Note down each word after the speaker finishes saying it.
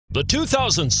The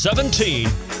 2017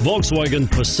 Volkswagen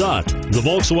Passat. The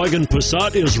Volkswagen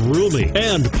Passat is roomy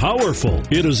and powerful.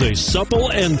 It is a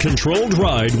supple and controlled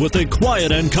ride with a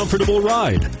quiet and comfortable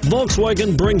ride.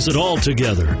 Volkswagen brings it all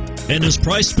together and is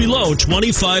priced below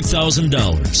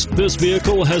 $25,000. This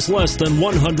vehicle has less than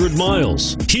 100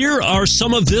 miles. Here are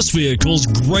some of this vehicle's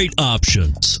great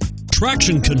options: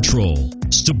 traction control,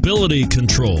 stability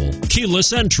control,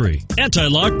 keyless entry,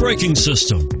 anti-lock braking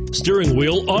system, steering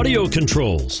wheel audio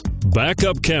controls,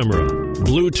 backup camera,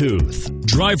 Bluetooth,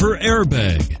 driver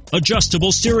airbag,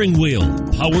 adjustable steering wheel,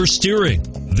 power steering.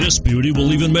 This beauty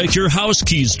will even make your house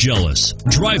keys jealous.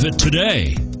 Drive it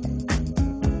today.